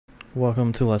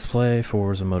Welcome to Let's Play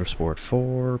Forza Motorsport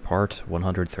 4, part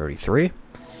 133.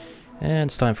 And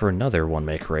it's time for another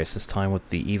one-make race, this time with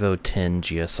the Evo 10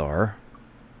 GSR.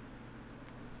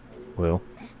 Well,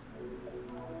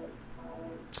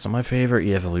 it's not my favorite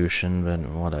evolution, but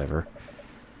whatever.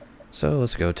 So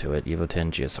let's go to it. Evo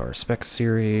 10 GSR Spec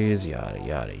Series, yada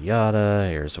yada yada.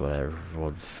 Here's whatever,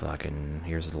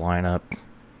 here's the lineup. I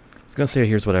was gonna say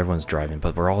here's what everyone's driving,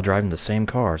 but we're all driving the same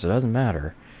car, so it doesn't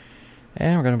matter.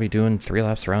 And we're going to be doing 3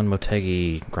 laps around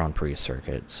Motegi Grand Prix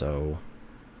circuit, so...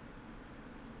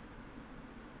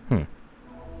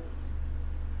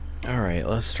 Alright,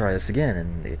 let's try this again,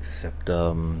 and except,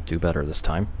 do better this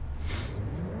time.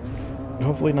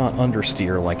 Hopefully not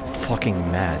understeer like fucking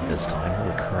mad this time,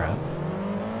 holy crap.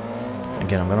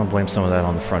 Again, I'm going to blame some of that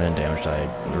on the front end damage that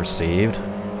I received.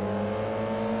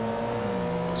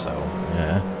 So,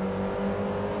 yeah.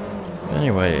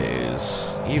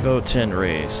 Anyways, Evo 10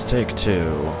 race, take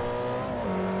 2.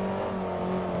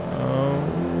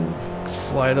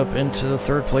 Slide up into the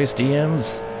third place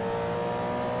DMs.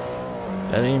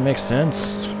 That didn't even make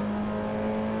sense.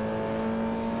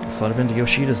 Slide up into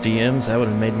Yoshida's DMs, that would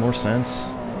have made more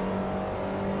sense.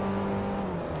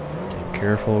 Be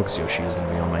careful, because Yoshida's going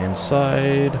to be on my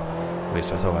inside. At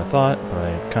least that's what I thought, but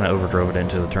I kind of overdrove it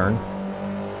into the turn.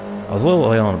 I was a little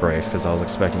late on the brakes, because I was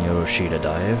expecting Yoshida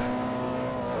dive.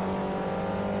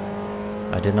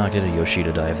 I did not get a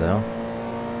Yoshida dive, though.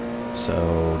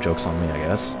 So, joke's on me, I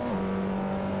guess.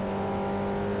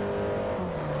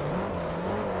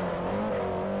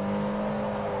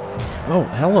 Oh,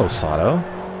 hello, Sato.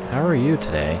 How are you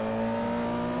today?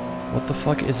 What the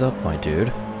fuck is up, my dude?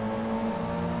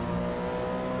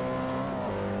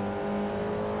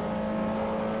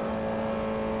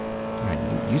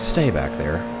 Alright, you stay back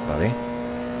there, buddy.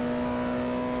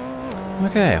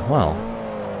 Okay, well...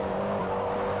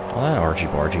 Well, that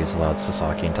argy-bargy has allowed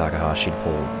Sasaki and Takahashi to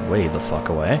pull way the fuck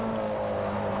away.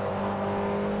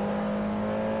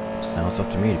 So now it's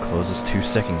up to me to close this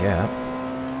 2-second gap.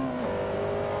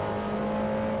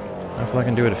 Hopefully I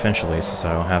can do it eventually, since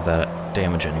I don't have that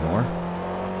damage anymore.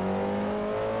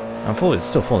 I'm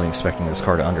still fully expecting this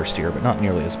car to understeer, but not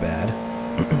nearly as bad.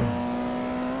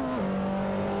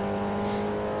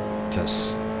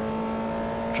 Just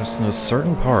in those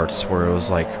certain parts where it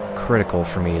was, like, critical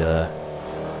for me to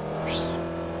just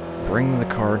bring the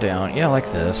car down. Yeah,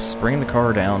 like this. Bring the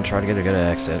car down, try to get a good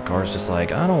exit. Car's just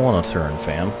like, I don't want to turn,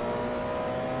 fam.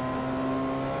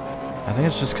 I think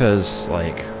it's just because,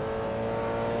 like...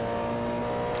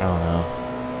 I don't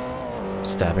know.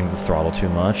 Stabbing the throttle too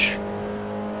much.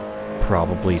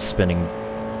 Probably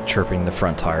chirping the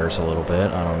front tires a little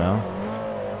bit. I don't know.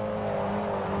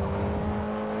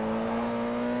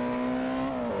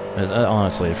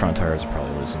 Honestly, the front tires are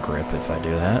probably losing grip if I do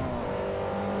that.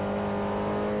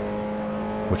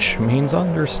 Which means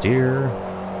understeer.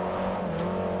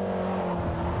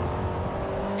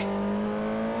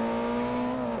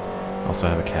 Also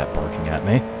have a cat barking at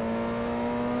me.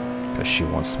 Because she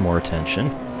wants more attention.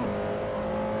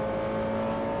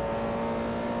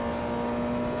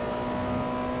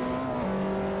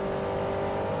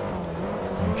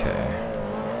 Okay.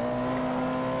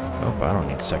 Oh, I don't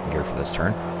need second gear for this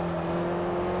turn.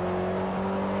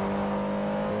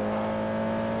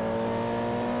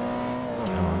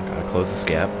 Come on, gotta close this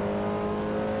gap.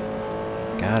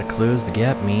 Gotta close the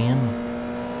gap, man.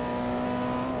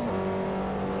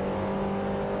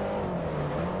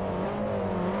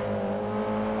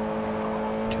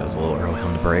 I was a little early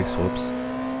on the brakes, whoops.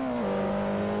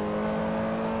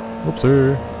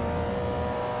 Whoopsie.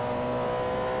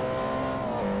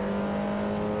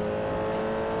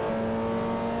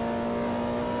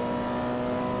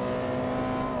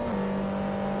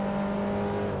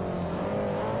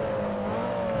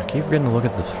 I keep forgetting to look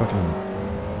at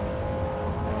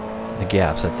the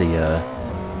gaps at the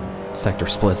sector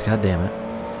splits, god damn it.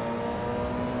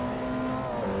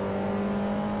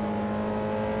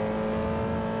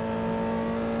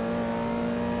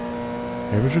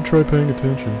 Maybe I should try paying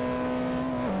attention.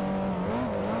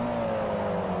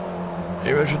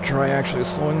 Maybe I should try actually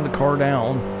slowing the car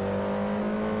down.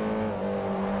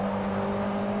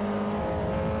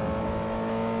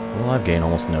 Well, I've gained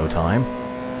almost no time.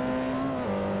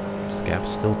 This gap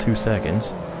is still 2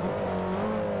 seconds.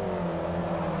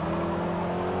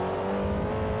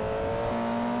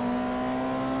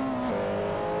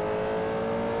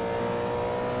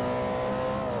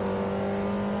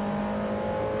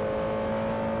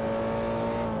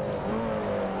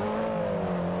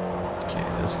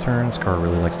 This turn, this car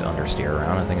really likes to understeer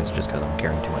around. I think it's just because I'm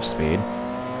carrying too much speed.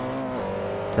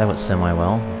 That went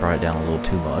semi-well. Brought it down a little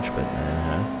too much, but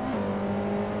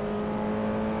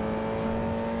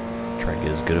Try to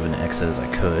get as good of an exit as I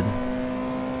could.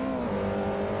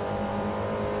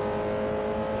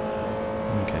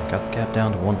 Okay, got the gap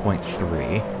down to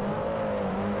 1.3.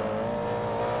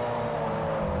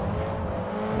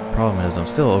 The problem is I'm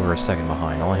still over a second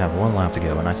behind. I only have 1 lap to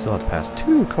go, and I still have to pass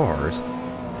 2 cars.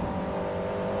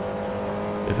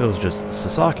 If it was just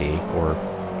Sasaki, or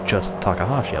just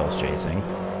Takahashi I was chasing,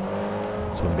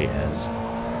 this wouldn't be as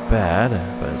bad,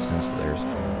 but since there's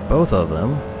both of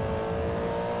them,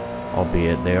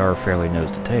 albeit they are fairly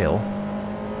nose to tail,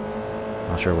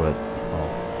 not sure what, well,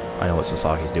 I know what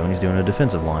Sasaki's doing. He's doing a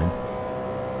defensive line.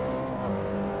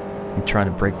 I'm trying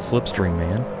to break the slipstream,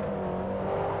 man.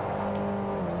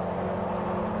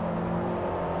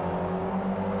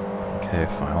 Okay,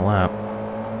 final lap.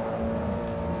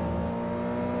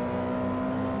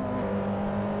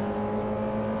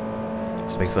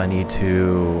 This makes I need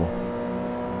to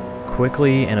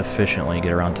quickly and efficiently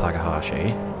get around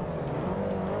Takahashi.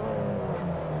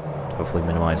 Hopefully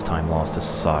minimize time lost to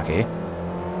Sasaki.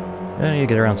 And I need to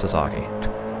get around Sasaki.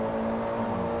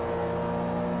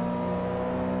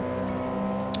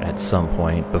 At some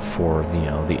point before, the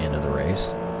end of the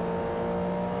race.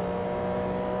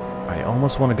 I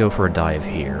almost want to go for a dive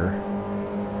here,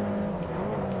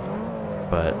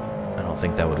 but I don't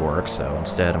think that would work, so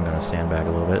instead I'm going to stand back a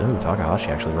little bit. Ooh, Takahashi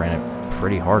actually ran it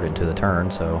pretty hard into the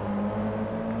turn, so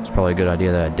it's probably a good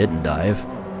idea that I didn't dive.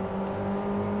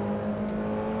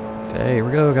 Okay, here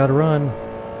we go, gotta run.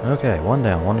 Okay, 1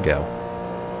 down, 1 to go.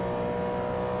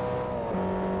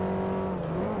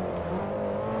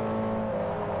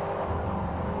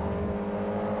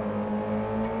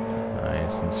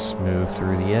 Nice and smooth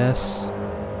through the S.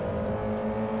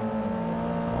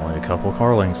 Only a couple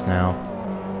car lengths now.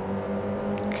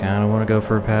 Kinda wanna go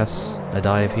for a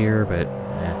dive here, but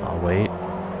I'll wait.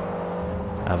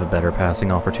 I have a better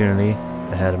passing opportunity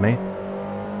ahead of me.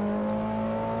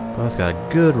 Bo's got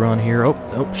a good run here.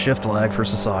 Oh, shift lag for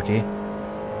Sasaki.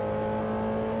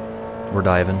 We're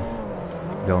diving.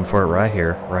 Going for it right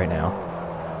here, right now.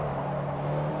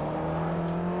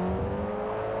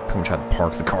 I'm gonna try to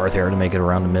park the car there to make it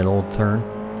around the middle turn.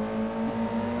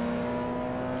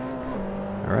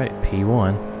 Alright,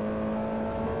 P1.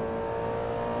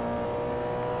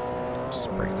 Just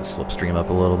break the slipstream up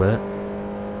a little bit.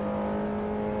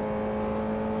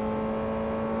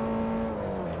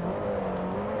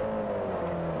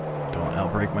 Don't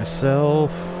outbrake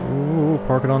myself. Ooh,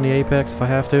 park it on the apex if I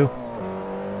have to.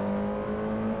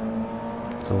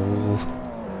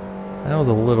 That was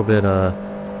a little bit,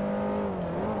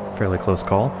 fairly close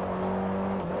call.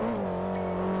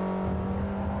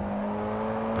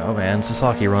 Oh man,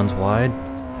 Sasaki runs wide.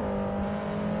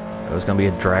 It was gonna be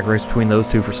a drag race between those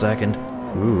two for second.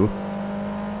 Ooh.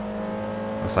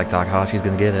 Looks like Takahashi's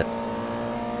gonna get it.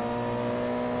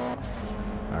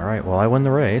 Alright, well I win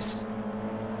the race.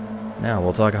 Now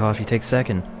will Takahashi take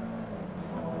second?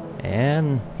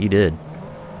 And he did.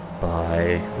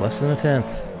 By less than a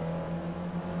tenth.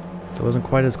 So it wasn't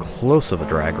quite as close of a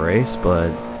drag race, but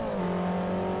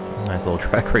nice little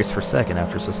drag race for second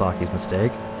after Sasaki's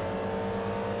mistake.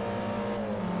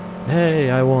 Hey,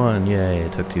 I won! Yay,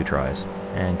 it took 2 tries.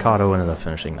 And Kato ended up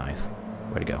finishing 9th.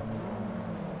 Way to go.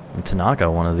 And Tanaka,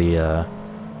 one of the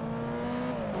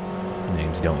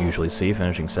names you don't usually see,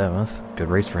 finishing 7th. Good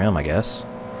race for him, I guess.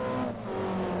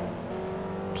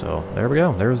 So, there we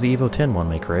go. There was the Evo 10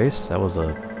 one-make race. That was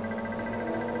a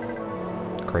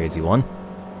crazy one.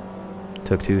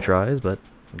 Took 2 tries, but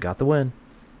got the win.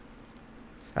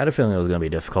 I had a feeling it was going to be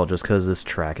difficult just because this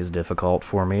track is difficult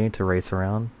for me to race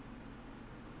around.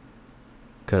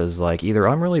 Because, like, either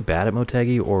I'm really bad at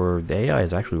Motegi or the AI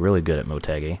is actually really good at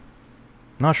Motegi.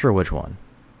 Not sure which one.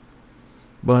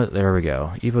 But there we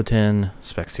go. Evo 10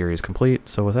 Spec Series complete.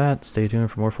 So with that, stay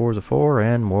tuned for more Forza 4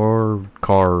 and more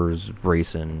cars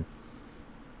racing.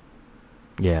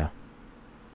 Yeah.